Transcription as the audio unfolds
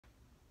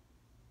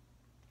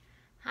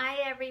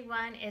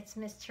everyone, it's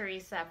Miss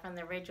Theresa from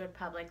the Ridgewood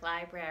Public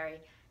Library.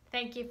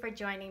 Thank you for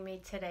joining me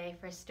today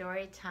for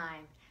story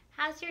time.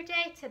 How's your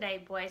day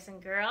today, boys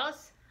and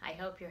girls? I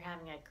hope you're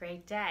having a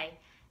great day,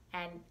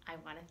 and I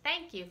want to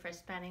thank you for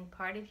spending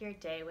part of your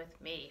day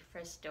with me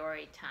for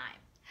story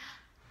time.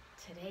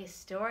 Today's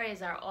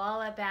stories are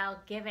all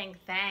about giving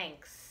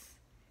thanks.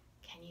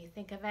 Can you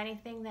think of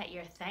anything that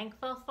you're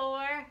thankful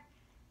for?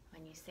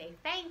 When you say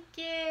thank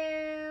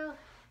you.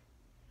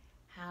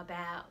 How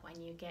about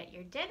when you get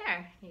your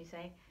dinner? You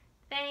say,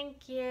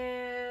 thank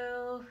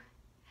you.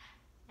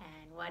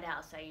 And what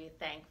else are you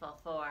thankful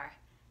for?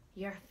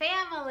 Your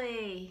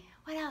family.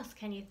 What else?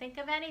 Can you think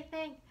of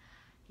anything?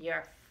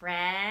 Your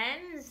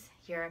friends,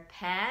 your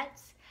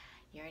pets,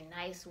 your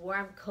nice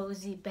warm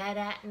cozy bed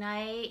at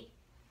night.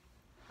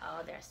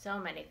 Oh, there's so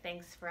many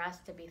things for us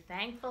to be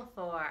thankful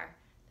for.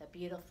 The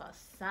beautiful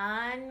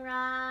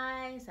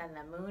sunrise and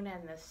the moon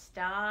and the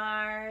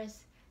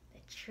stars,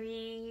 the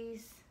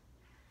trees.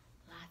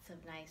 Lots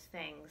of nice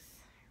things,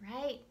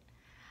 right?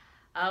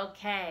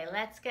 Okay,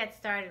 let's get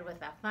started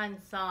with a fun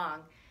song.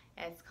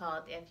 It's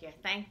called If You're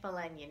Thankful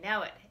and You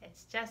Know It.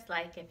 It's just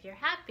like if you're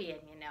happy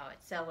and you know it.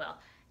 So we'll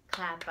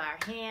clap our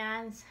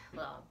hands,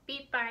 we'll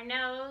beep our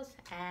nose,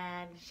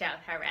 and shout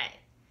hooray.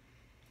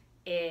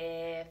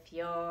 If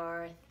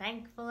you're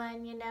thankful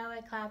and you know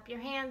it, clap your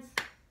hands.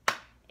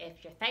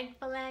 If you're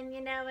thankful and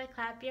you know it,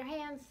 clap your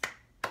hands.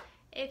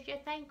 If you're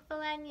thankful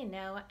and you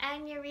know it,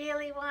 and you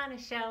really want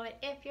to show it.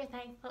 If you're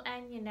thankful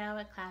and you know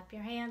it, clap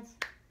your hands.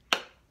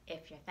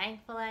 If you're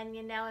thankful and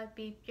you know it,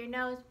 beep your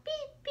nose,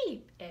 beep,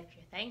 beep. If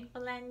you're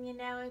thankful and you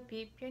know it,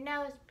 beep your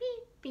nose,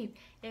 beep, beep.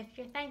 If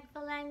you're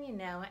thankful and you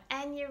know it,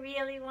 and you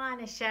really want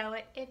to show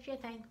it. If you're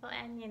thankful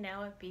and you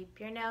know it, beep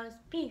your nose,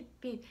 beep,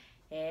 beep.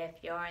 If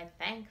you're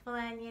thankful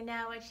and you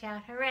know it,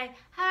 shout hooray,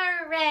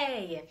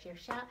 hooray. If you're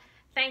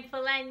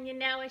thankful and you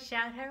know it,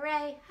 shout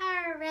hooray,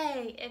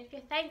 hooray. If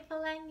you're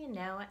thankful and you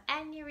know it,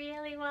 and you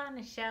really want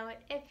to show it.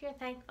 If you're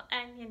thankful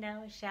and you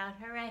know it, shout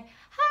hooray,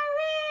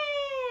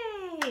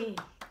 hooray.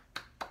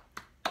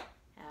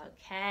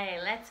 Okay,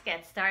 let's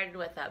get started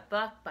with a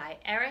book by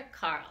Eric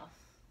Carle.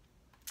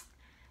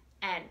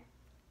 And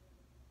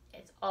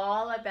it's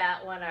all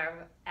about one of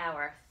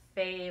our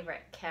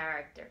favorite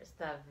characters,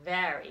 the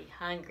very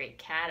hungry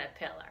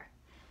caterpillar.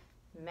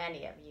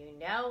 Many of you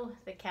know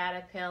the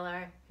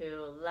caterpillar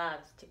who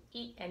loves to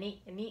eat and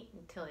eat and eat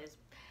until his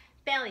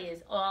belly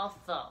is all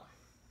full.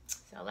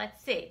 So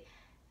let's see.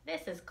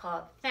 This is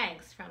called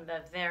Thanks from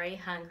the Very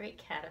Hungry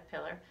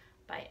Caterpillar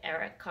by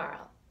Eric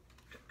Carle.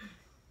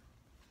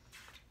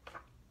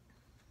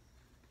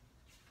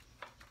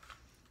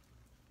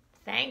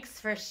 Thanks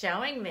for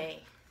showing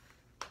me.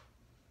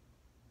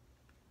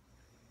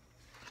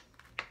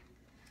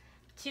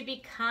 To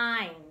be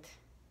kind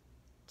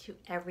to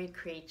every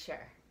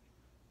creature.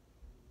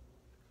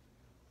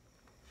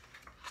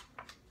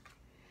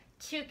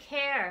 To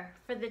care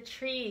for the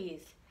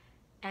trees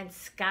and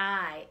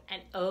sky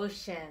and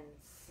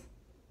oceans.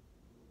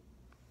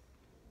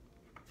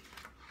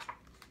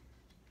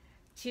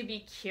 To be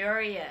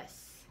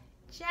curious,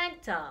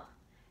 gentle,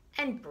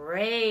 and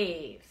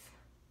brave.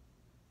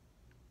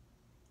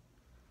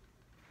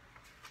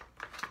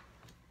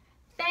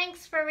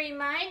 Thanks for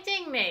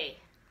reminding me.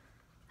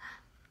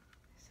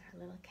 There's our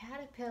little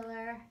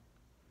caterpillar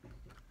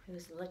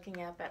who's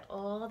looking up at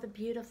all the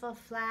beautiful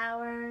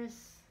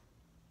flowers.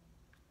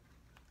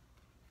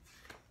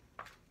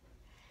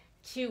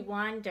 To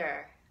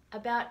wonder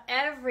about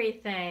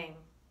everything.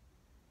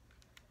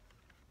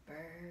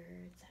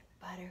 Birds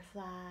and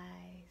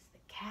butterflies, the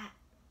cat.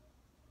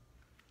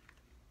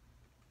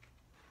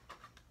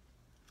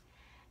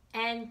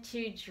 And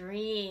to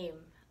dream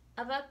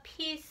of a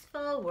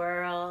peaceful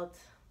world.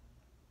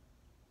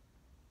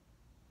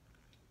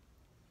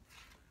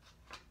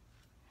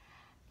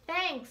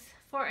 Thanks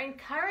for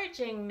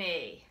encouraging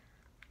me.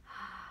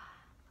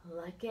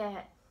 Look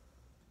at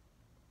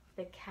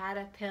the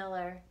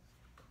caterpillar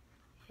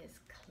is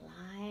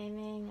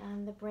climbing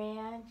on the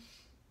branch.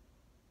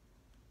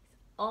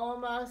 He's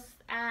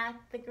almost at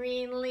the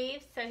green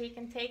leaf so he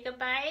can take a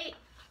bite.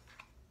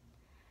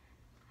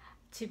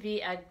 To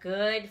be a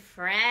good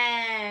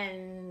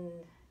friend.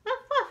 Woof,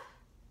 woof.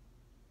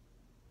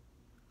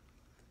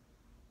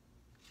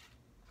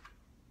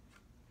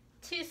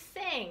 To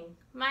sing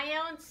my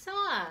own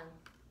song.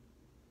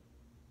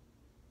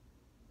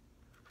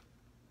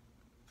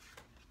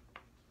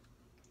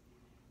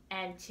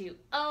 And to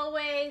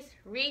always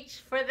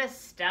reach for the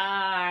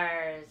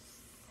stars.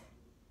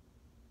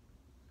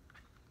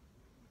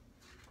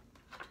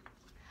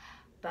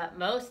 But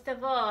most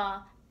of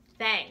all,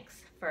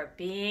 thanks for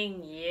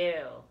being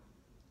you.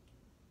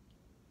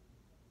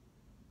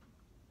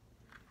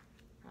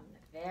 From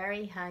the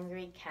Very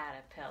Hungry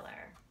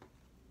Caterpillar.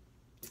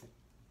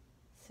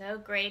 So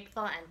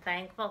grateful and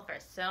thankful for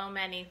so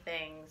many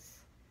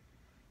things.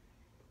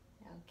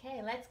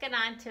 Okay, let's get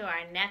on to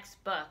our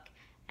next book.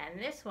 And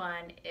this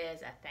one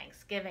is a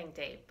Thanksgiving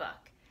Day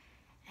book.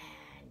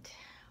 And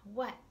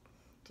what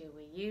do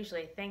we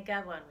usually think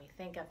of when we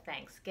think of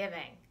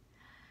Thanksgiving?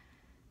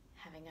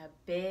 Having having a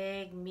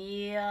big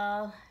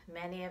meal.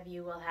 Many of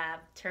you will have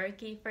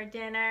turkey for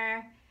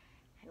dinner.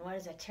 And what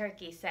does a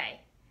turkey say?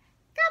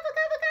 Gobble,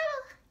 gobble,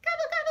 gobble,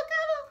 gobble, gobble,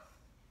 gobble.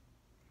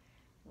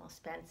 We'll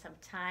spend some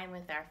time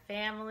with our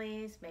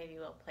families. Maybe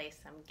we'll play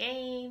some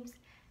games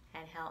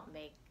and help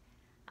make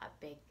a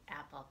big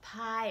apple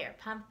pie or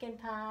pumpkin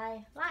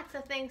pie. Lots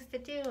of things to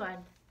do on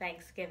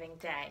Thanksgiving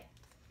Day.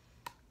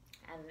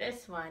 And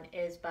this one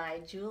is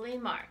by Julie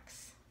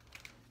Marks.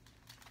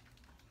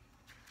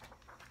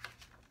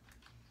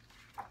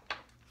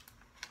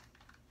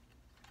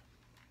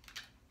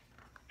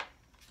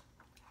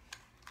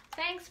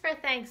 Thanks for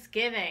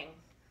Thanksgiving,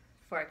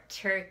 for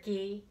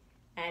turkey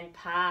and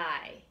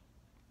pie.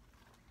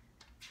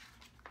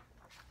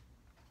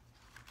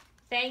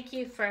 Thank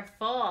you for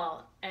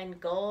fall and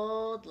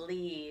gold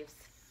leaves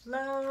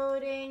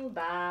floating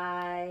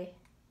by.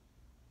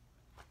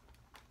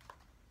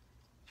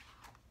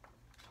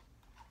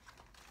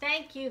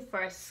 Thank you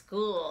for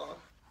school.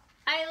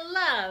 I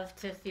love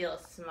to feel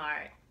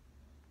smart.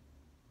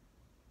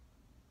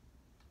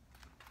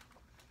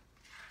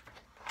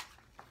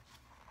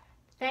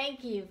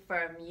 Thank you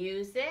for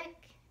music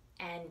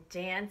and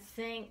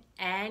dancing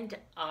and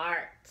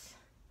art.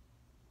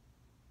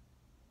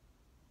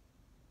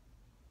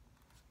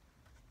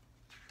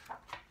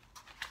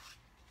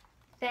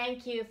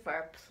 Thank you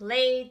for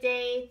play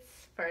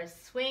dates, for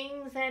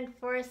swings and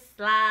for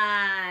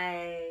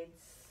slides.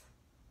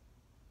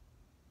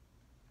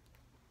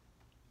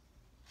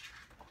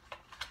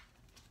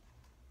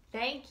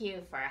 Thank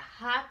you for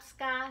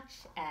hopscotch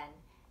and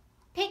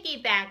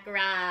piggyback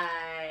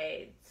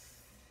rides.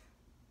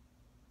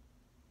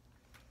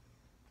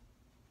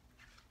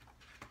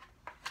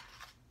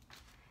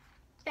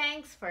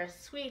 Thanks for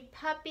sweet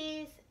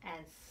puppies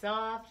and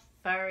soft,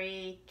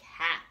 furry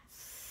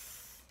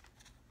cats.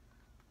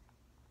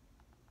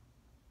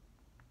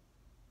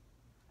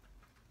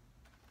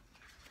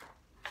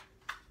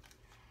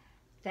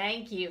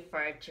 Thank you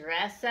for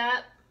dress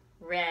up,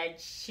 red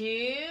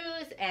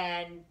shoes,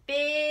 and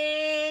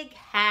big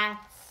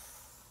hats.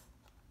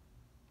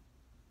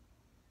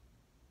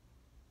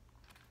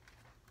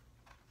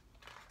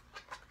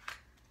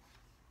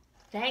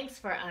 Thanks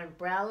for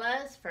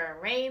umbrellas, for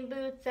rain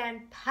boots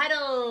and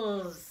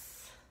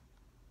puddles.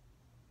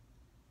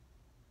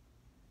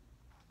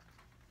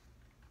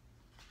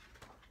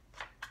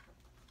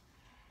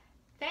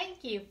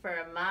 Thank you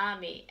for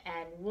mommy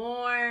and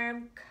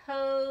warm,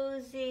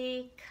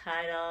 cozy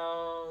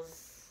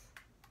cuddles.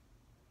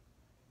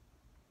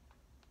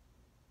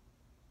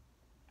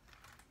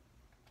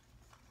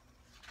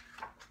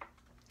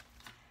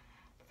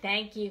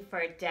 Thank you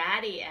for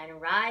daddy and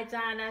rides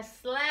on a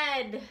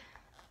sled.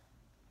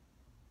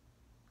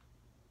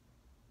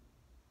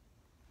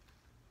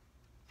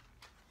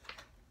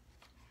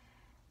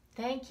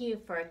 Thank you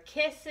for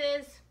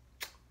kisses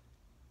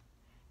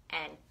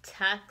and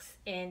tucks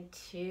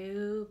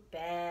into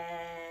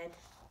bed.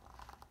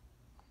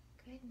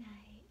 Good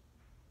night.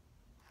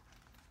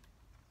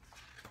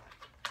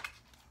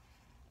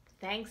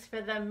 Thanks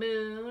for the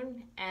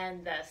moon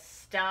and the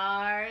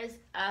stars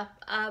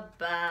up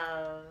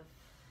above.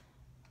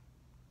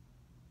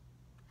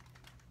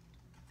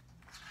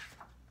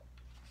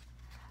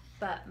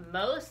 But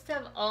most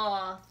of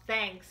all,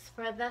 thanks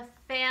for the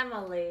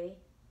family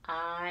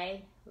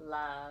I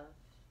love.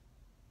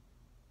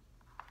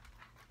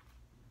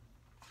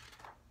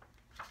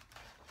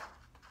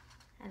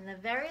 And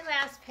the very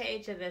last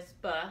page of this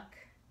book,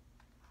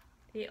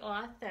 the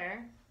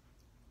author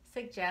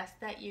suggests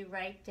that you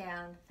write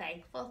down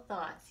thankful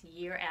thoughts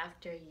year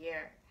after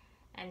year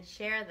and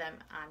share them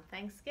on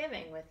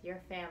Thanksgiving with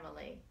your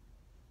family.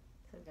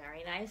 It's a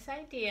very nice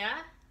idea.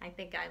 I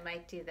think I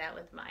might do that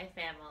with my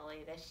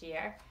family this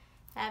year.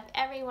 Have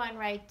everyone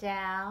write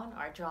down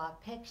or draw a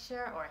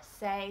picture or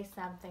say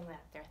something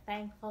that they're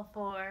thankful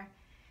for,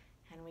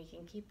 and we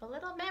can keep a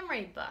little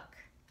memory book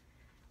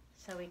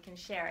so we can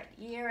share it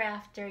year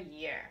after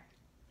year.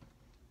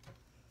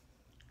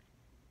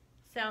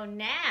 So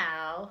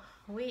now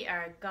we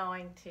are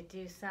going to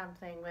do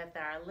something with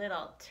our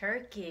little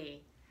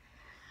turkey,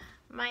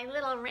 my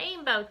little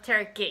rainbow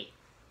turkey.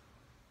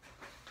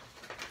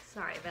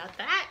 Sorry about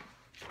that.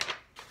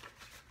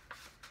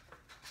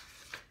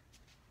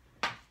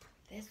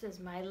 This is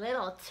my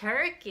little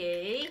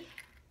turkey,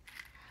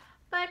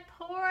 but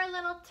poor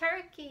little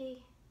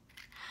turkey.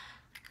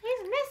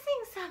 He's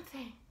missing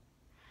something.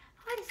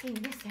 What is he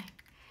missing?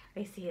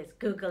 We see his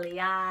googly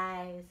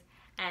eyes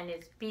and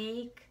his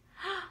beak,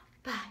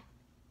 but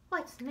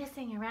what's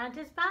missing around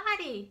his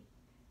body?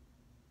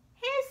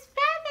 His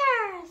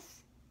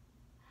feathers.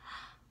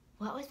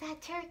 What was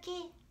that,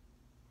 turkey?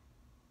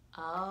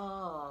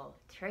 Oh,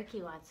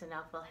 turkey wants to know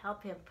if we'll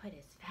help him put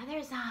his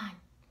feathers on.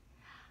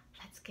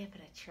 Let's give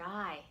it a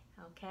try,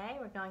 okay?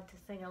 We're going to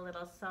sing a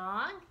little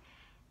song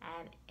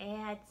and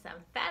add some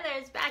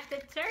feathers back to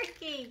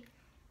turkey.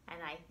 And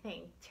I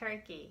think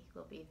turkey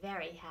will be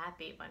very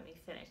happy when we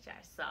finish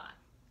our song.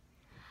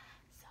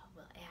 So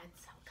we'll add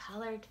some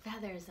colored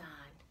feathers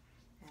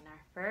on. And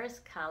our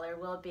first color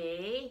will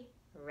be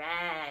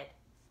red.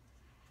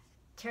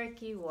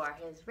 Turkey wore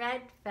his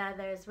red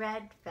feathers,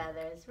 red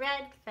feathers,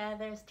 red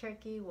feathers.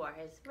 Turkey wore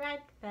his red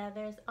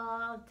feathers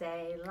all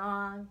day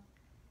long.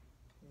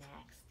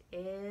 Next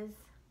is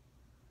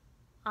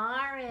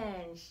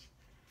orange.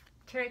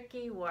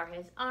 Turkey wore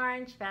his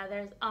orange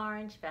feathers,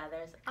 orange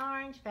feathers,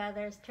 orange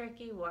feathers.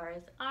 Turkey wore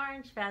his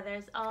orange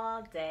feathers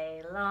all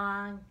day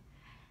long.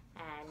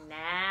 And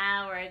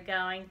now we're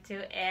going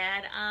to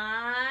add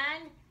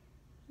on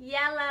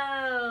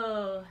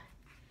yellow.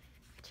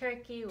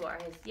 Turkey wore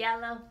his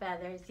yellow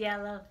feathers,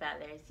 yellow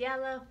feathers,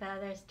 yellow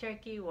feathers.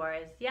 Turkey wore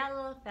his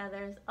yellow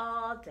feathers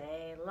all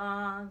day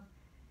long.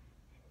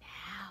 And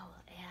now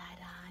we'll add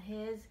on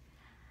his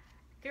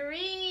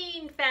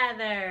green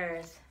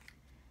feathers.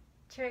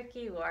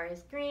 Turkey wore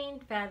his green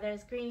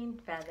feathers, green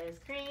feathers,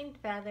 green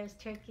feathers.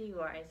 Turkey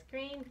wore his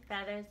green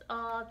feathers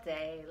all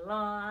day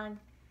long.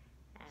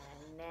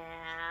 And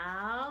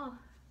now,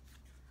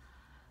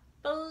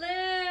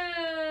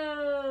 blue.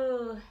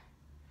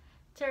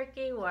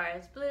 Turkey wore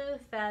his blue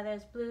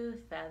feathers, blue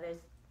feathers,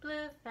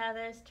 blue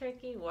feathers.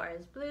 Turkey wore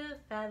his blue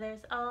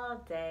feathers all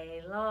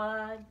day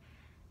long.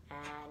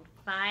 And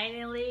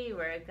finally,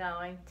 we're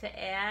going to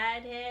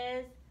add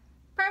his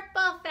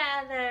purple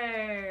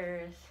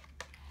feathers.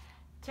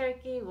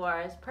 Turkey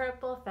wore his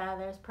purple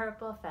feathers,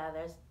 purple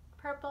feathers,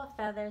 purple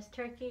feathers.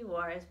 Turkey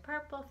wore his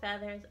purple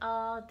feathers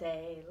all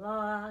day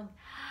long.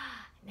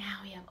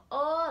 Now we have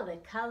all the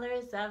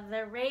colors of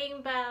the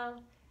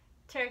rainbow.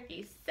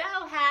 Turkey's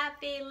so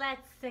happy,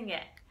 let's sing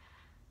it.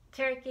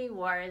 Turkey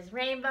wore his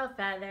rainbow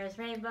feathers,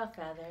 rainbow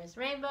feathers,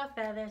 rainbow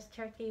feathers.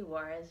 Turkey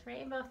wore his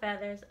rainbow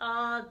feathers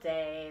all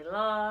day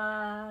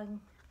long.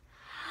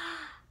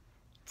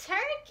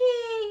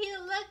 Turkey, you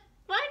look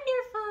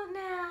wonderful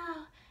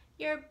now.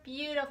 You're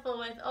beautiful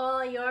with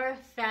all your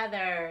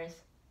feathers.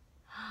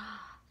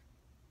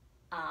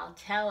 I'll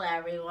tell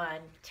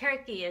everyone,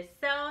 Turkey is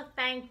so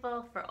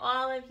thankful for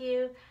all of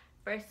you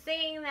for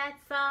singing that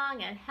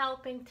song and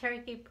helping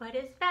Turkey put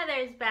his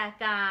feathers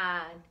back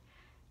on.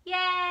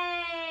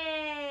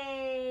 Yay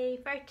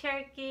for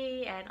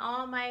Turkey and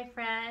all my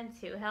friends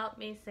who helped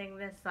me sing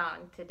this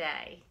song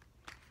today.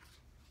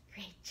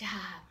 Great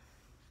job.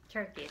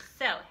 Turkey is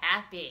so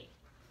happy.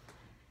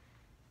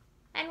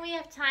 And we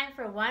have time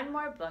for one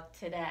more book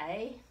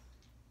today.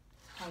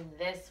 And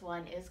this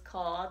one is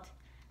called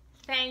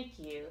Thank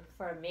You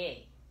for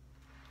Me.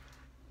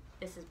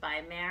 This is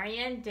by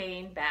Marion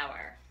Dane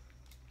Bauer,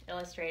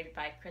 illustrated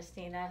by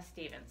Christina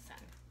Stevenson.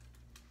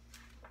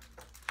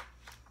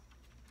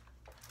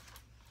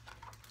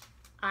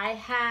 I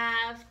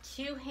have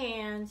 2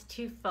 hands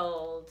to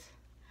fold.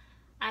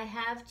 I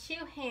have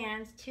 2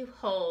 hands to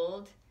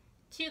hold,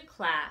 to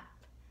clap,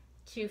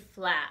 to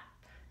flap,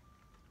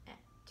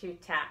 to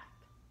tap.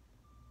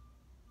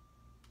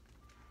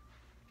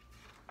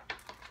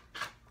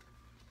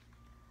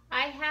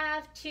 I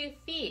have 2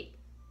 feet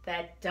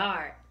that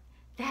dart,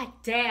 that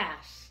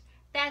dash,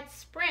 that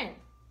sprint,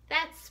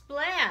 that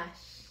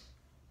splash.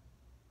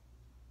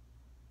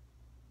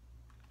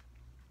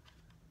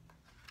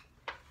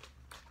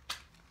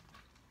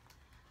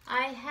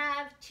 I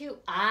have 2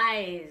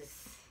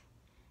 eyes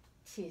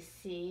to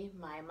see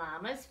my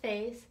mama's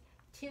face,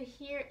 to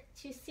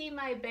see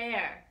my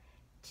bear,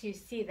 to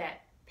see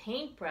that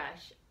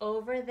paintbrush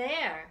over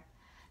there,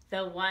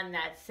 the one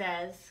that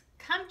says,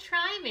 "Come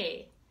try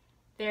me.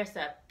 There's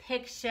a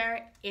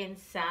picture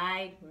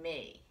inside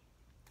me."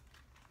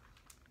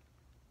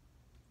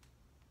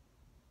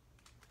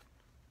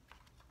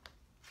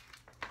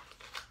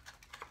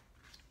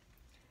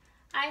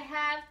 I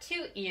have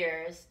 2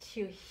 ears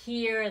to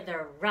hear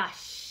the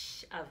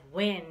rush of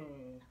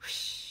wind,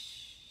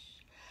 whoosh,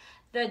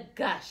 the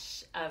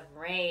gush of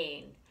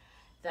rain,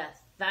 the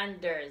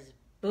thunder's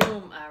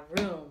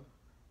boom-a-room,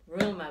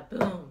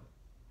 room-a-boom,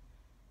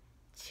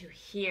 to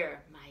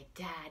hear my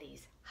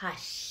daddy's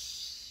hush.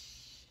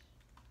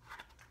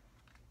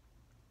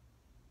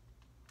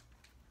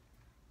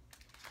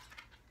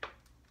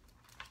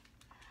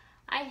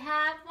 I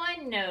have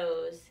 1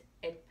 nose,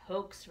 it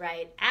pokes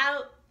right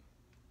out.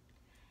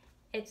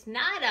 It's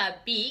not a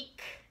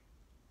beak,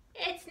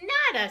 it's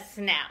not a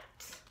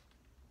snout.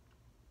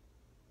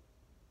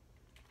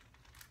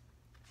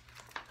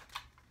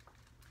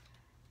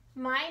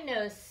 My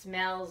nose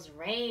smells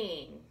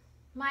rain,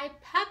 my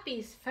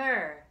puppy's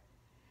fur,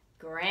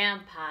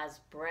 Grandpa's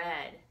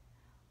bread,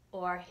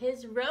 or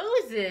his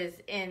roses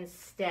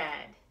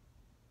instead.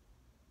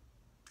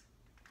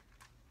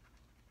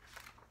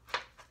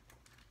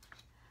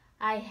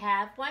 I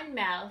have 1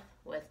 mouth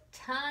with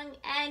tongue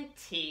and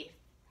teeth,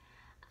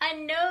 a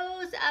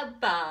nose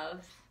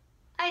above,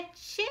 a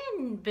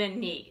chin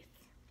beneath.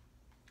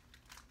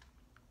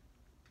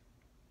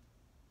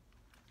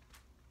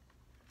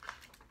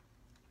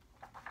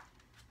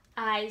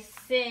 I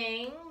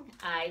sing,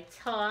 I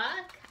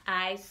talk,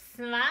 I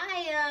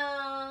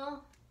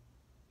smile.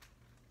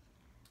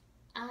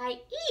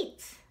 I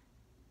eat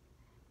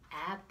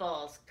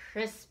apples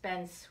crisp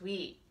and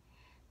sweet,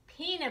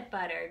 peanut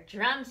butter,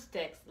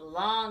 drumsticks,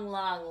 long,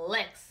 long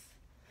licks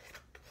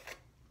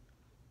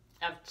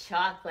of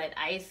chocolate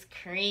ice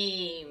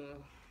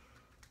cream.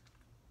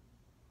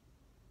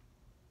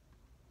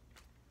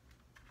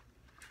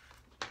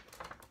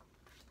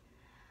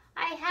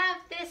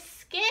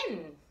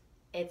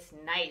 It's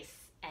nice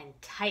and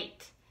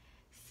tight.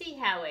 See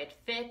how it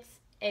fits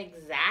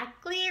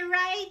exactly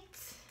right?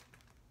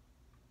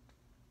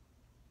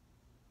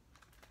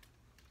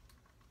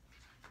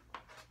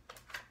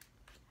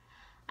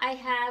 I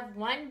have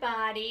one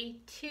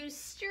body to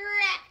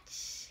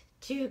stretch,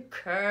 to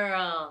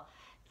curl,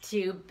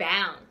 to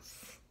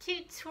bounce,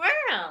 to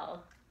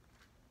twirl.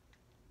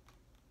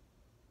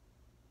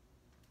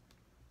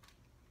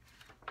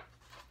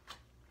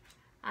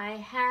 I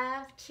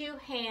have two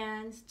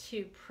hands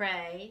to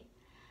pray.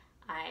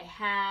 I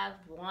have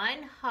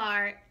one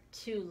heart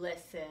to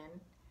listen.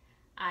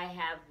 I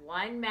have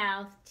one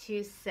mouth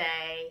to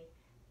say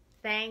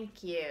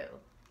thank you.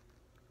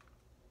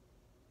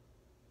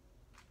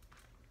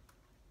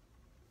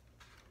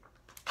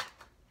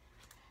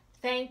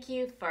 Thank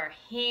you for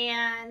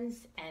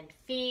hands and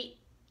feet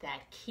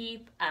that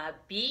keep a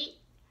beat,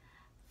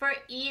 for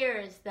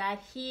ears that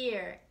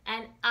hear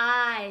and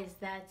eyes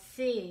that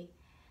see.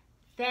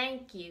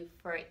 Thank you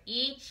for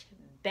each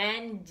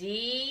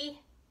bendy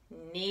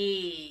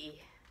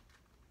knee.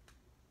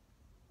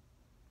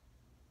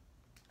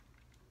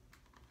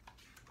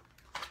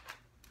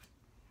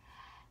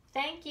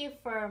 Thank you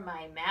for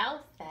my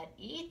mouth that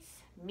eats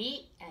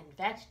meat and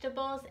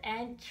vegetables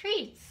and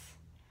treats,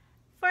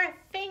 for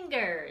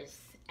fingers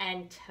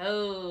and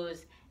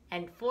toes,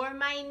 and for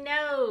my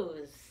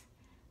nose.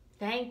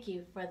 Thank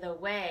you for the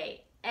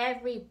way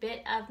every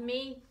bit of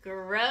me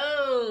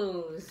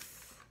grows.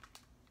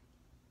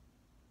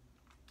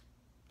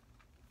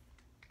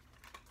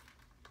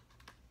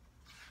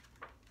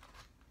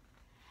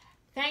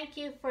 Thank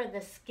you for the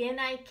skin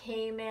I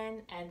came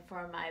in and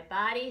for my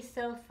body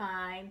so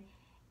fine.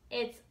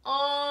 It's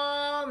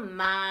all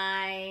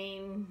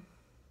mine.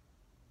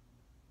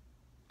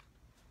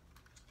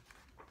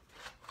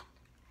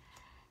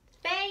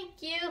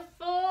 Thank you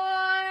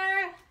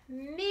for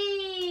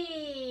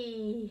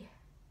me.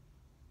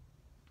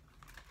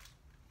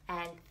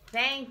 And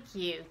thank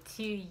you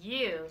to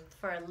you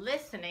for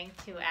listening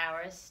to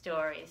our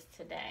stories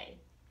today.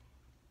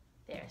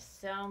 There's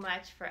so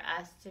much for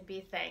us to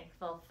be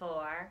thankful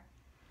for.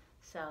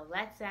 So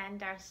let's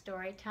end our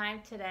story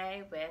time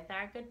today with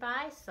our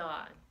goodbye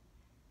song.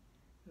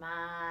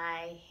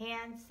 My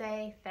hands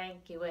say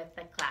thank you with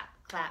a clap,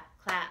 clap,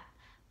 clap.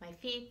 My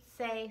feet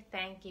say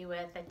thank you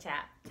with a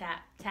tap,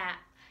 tap, tap.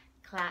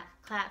 Clap,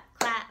 clap,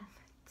 clap.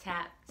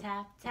 Tap,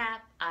 tap,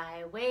 tap.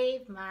 I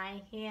wave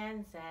my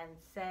hands and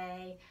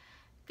say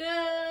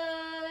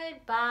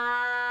goodbye.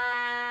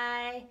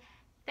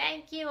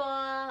 Thank you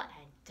all,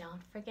 and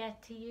don't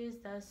forget to use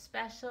those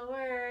special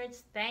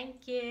words.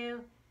 Thank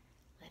you.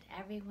 Let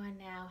everyone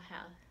know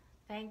how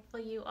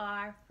thankful you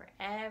are for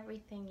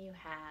everything you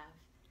have.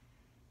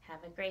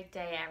 Have a great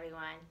day,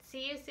 everyone.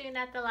 See you soon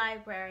at the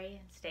library,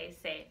 and stay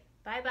safe.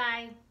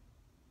 Bye-bye.